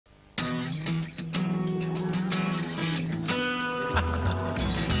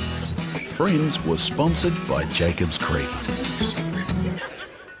Friends was sponsored by Jacobs Creek.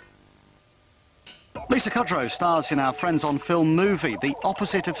 Lisa Kudrow stars in our Friends on Film movie, The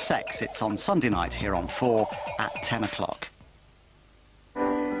Opposite of Sex. It's on Sunday night here on 4 at 10 o'clock.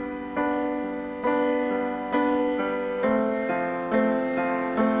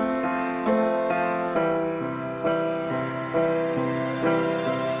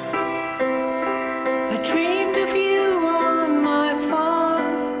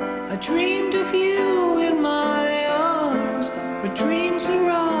 Dreamed of you in my arms, but dreams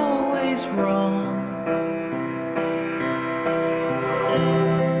are always wrong.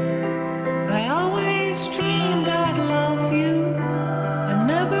 I always dreamed I'd love you, I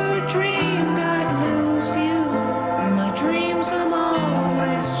never dreamed I'd lose you. In my dreams I'm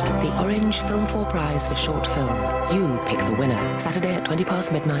always strong. The Orange FilmFour prize for short film. You pick the winner. Saturday at 20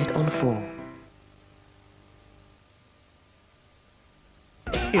 past midnight on 4.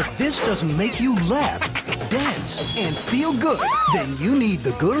 If this doesn't make you laugh, dance, and feel good, then you need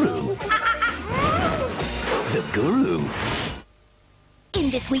the Guru. The Guru. In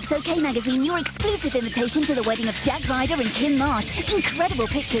this week's OK magazine, your exclusive invitation to the wedding of Jack Ryder and Kim Marsh. Incredible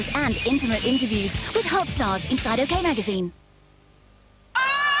pictures and intimate interviews with hot stars inside OK magazine.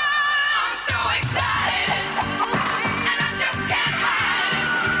 I'm so excited, and I just can't hide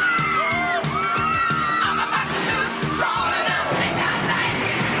it. I'm about to lose control, and I think I like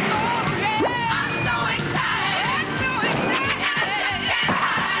it. I'm so excited, and I just can't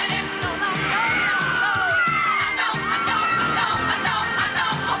hide it.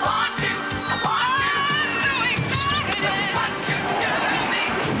 I want you. I'm so excited. What you do to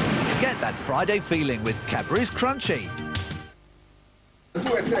me. Get that Friday feeling with Cadbury's Crunchie.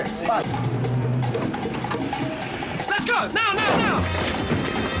 Let's go! Now!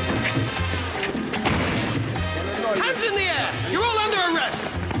 Hands in the air! You're all under arrest!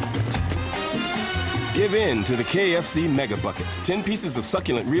 Give in to the KFC Mega Bucket. 10 pieces of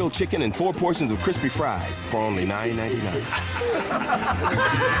succulent real chicken and 4 portions of crispy fries for only $9.99.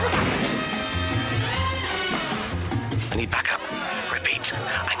 I need backup. Repeat,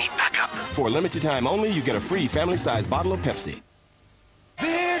 I need backup. For a limited time only, you get a free family-sized bottle of Pepsi.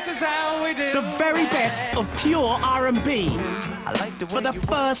 This is how we do. The very best of pure R&B. I like the way For the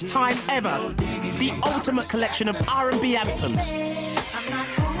first time ever, the ultimate collection of R&B anthems.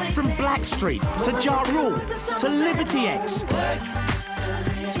 From Blackstreet to Ja Rule to Liberty X.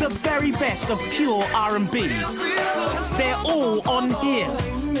 The very best of pure R&B. They're all on here.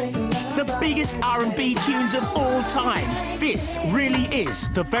 The biggest R&B tunes of all time. This really is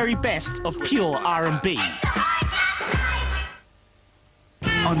the very best of pure R&B.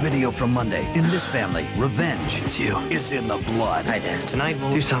 On video from Monday, in this family, revenge is in the blood. Hi, Dad. Tonight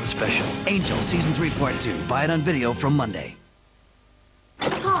we'll do something special. Angel, Season 3, Part 2. Buy it on video from Monday.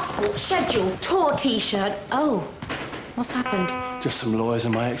 Passport, schedule, tour T-shirt. Oh, what's happened? Just some lawyers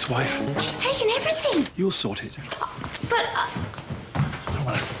and my ex-wife. She's taken everything. You'll sort it. But, I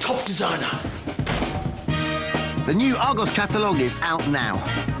want a top designer. The new Argos catalogue is out now,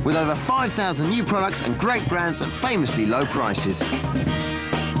 with over 5,000 new products and great brands at famously low prices.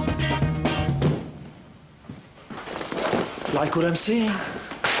 Like what I'm seeing?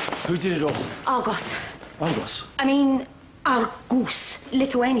 Who did it all? Argos. Argos? I mean, Argus.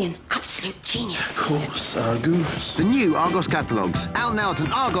 Lithuanian. Absolute genius. Of course, Argos. The new Argos catalogues, out now at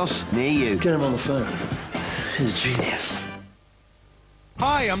an Argos near you. Get him on the phone. He's a genius.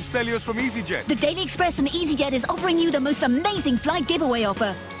 Hi, I'm Stelios from EasyJet. The Daily Express and EasyJet is offering you the most amazing flight giveaway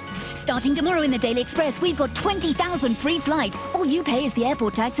offer. Starting tomorrow in the Daily Express, we've got 20,000 free flights. All you pay is the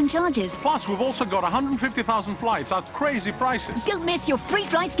airport tax and charges. Plus, we've also got 150,000 flights at crazy prices. Don't miss your free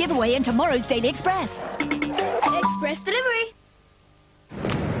flights giveaway in tomorrow's Daily Express. Express delivery.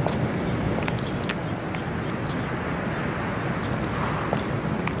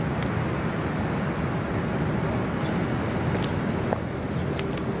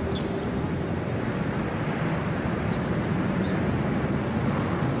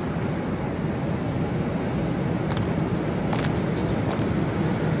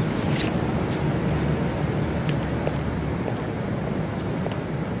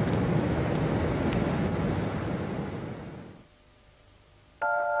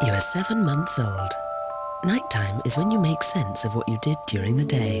 You are 7 months old. Nighttime is when you make sense of what you did during the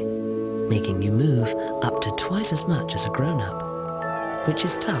day, making you move up to twice as much as a grown-up, which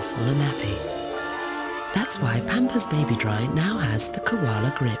is tough on a nappy. That's why Pampers Baby Dry now has the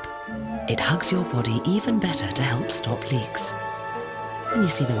Koala Grip. It hugs your body even better to help stop leaks. When you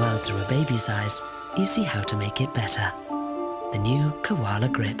see the world through a baby's eyes, you see how to make it better. The new Koala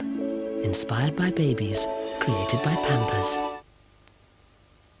Grip, inspired by babies, created by Pampers.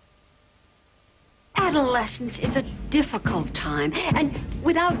 Adolescence is a difficult time, and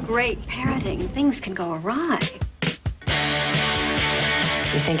without great parenting, things can go awry.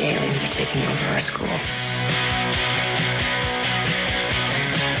 We think aliens are taking over our school.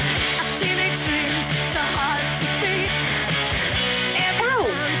 Teenage dreams so hard to beat. Every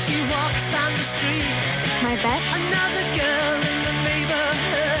time she walks down the street, My bet? another girl in the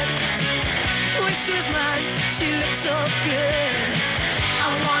neighborhood. Wish she was mine, she looks so good.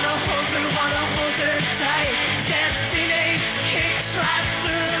 I wanna hold her tight. That teenage kicks right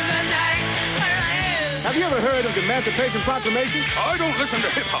through the night. Where I am. Have you ever heard of the Emancipation Proclamation? I don't listen to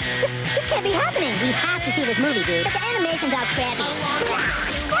hip-hop. This can't be happening. We have to see this movie, dude. But the animation's all crappy.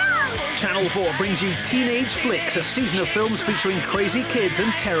 Channel 4 brings you Teenage Flicks, a season of films featuring crazy kids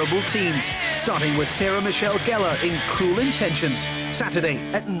and terrible teens. Starting with Sarah Michelle Gellar in Cruel Intentions. Saturday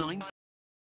at 9.